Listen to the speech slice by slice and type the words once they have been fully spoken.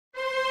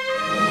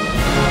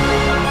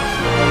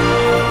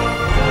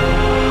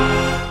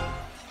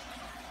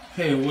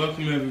Hey,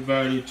 welcome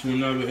everybody to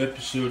another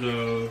episode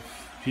of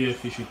PF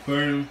Fish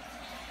Aquarium.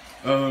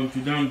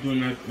 Today I'm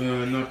doing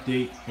an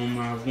update on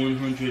my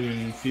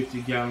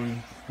 150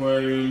 gallon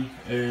aquarium,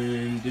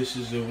 and this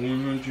is a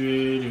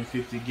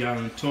 150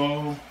 gallon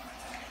tall,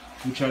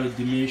 which are the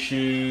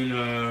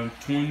dimension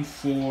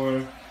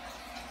 24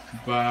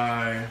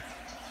 by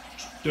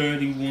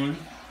 31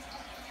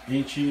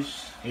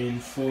 inches and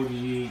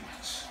 48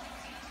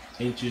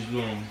 inches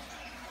long.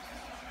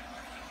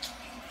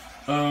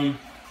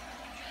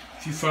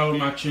 If you follow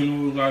my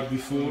channel like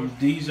before,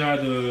 these are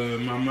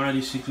my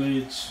mighty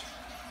cichlids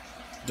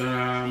that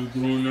I'm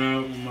growing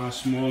out with my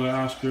smaller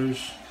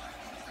Oscars,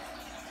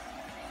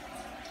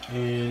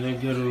 and they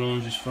get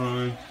along just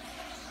fine.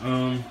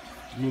 I'm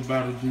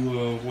about to do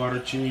a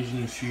water change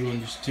in a few on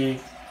this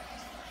tank,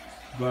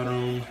 but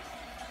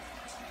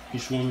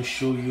just want to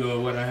show you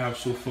what I have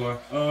so far.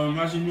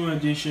 As a new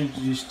addition to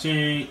this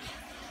tank,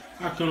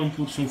 I couldn't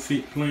put some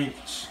fake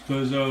plants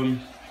because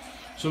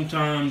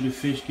sometimes the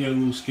fish get a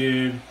little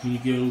scared when you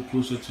get a little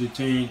closer to the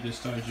tank. They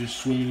start just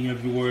swimming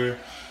everywhere.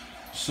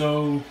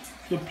 So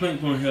the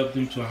plant gonna help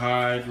them to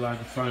hide,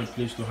 like find a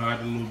place to hide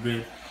a little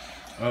bit.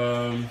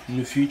 In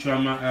the future,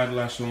 I might add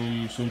like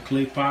some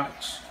clay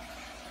pots.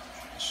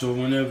 So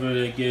whenever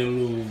they get a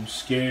little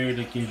scared,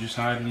 they can just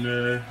hide in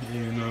there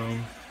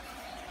and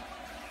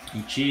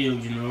chill,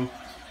 you know.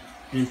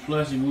 And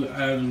plus, it will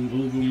add a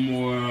little bit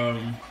more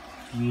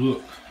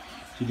look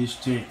to this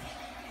tank.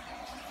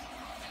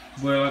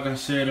 But like I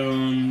said,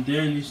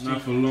 then it's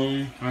not for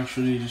long.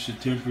 Actually, just a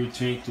temporary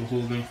tank to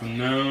hold them for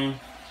now,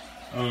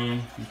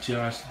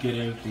 until I get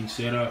everything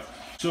set up.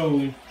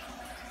 So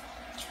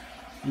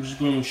I'm just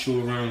going to show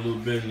around a little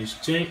bit in this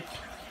tank.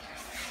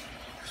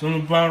 So on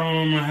the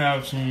bottom, I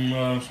have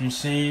some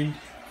sand,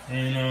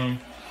 and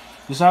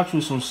there's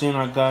actually some sand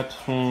I got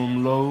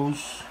from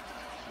Lowe's.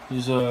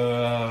 There's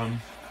a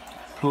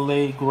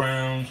play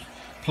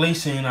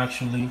sand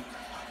actually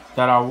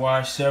that I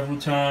washed several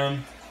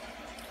times.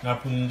 I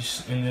put in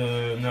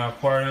the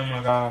aquarium.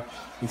 I got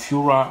a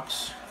few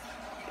rocks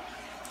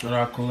that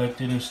I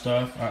collected and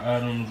stuff. I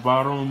add on the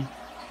bottom,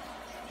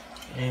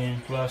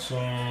 and plus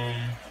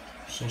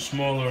some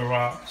smaller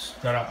rocks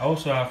that I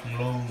also have from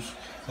Lowe's,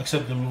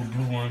 except the little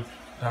blue one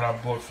that I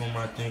bought from,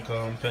 I think,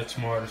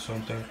 PetSmart or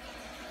something.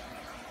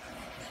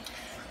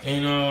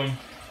 And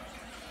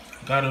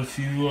got a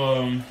few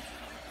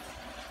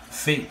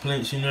fake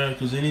plants in there,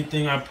 because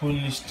anything I put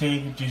in this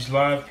tank with these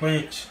live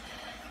plants,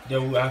 that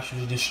will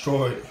actually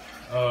destroy it.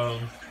 I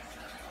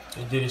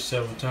did it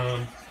several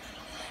times.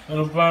 At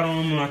the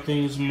bottom, I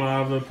think it's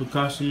my other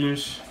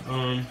precautions.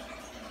 I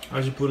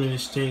just put in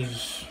these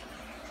things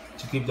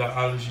to keep that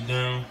allergy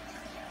down.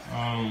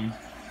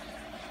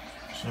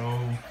 So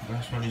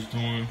that's what it's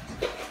doing.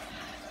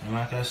 And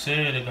like I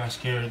said, it got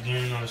scared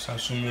again. I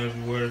started swimming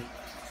everywhere.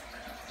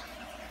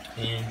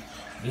 And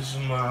this is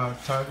my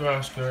tiger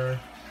Oscar.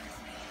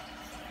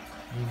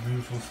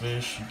 Beautiful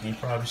fish. You can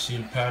probably see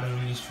the pattern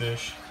on these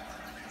fish.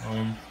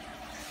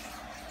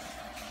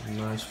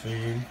 Nice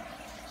fin.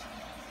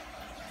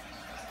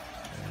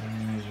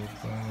 And there's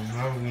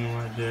another one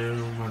right there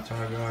with my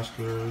tiger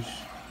Oscars.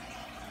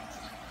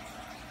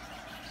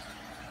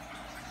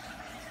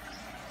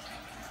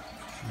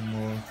 Some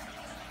more.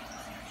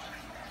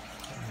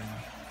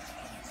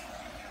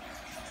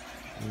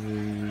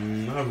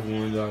 And another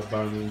one that I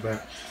bought in the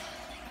back.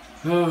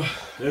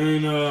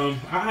 And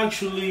I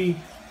actually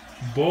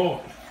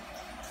bought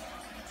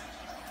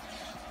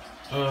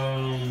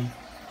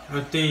I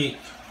think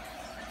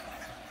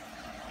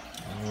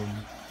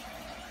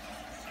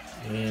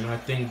and I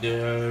think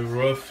they're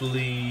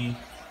roughly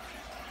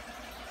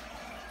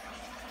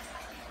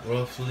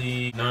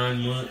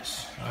 9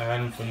 months. I had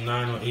them for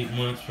 9 or 8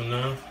 months for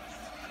now.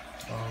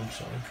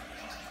 So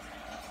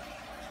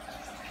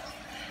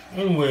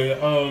anyway,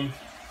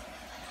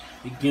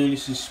 again,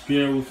 this is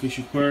Spear Fish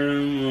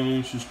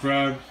Aquarium.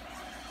 Subscribe,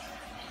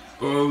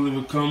 leave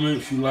a comment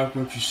if you like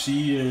what you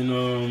see,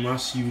 and I'll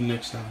see you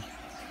next time.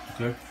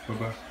 Okay, bye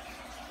bye.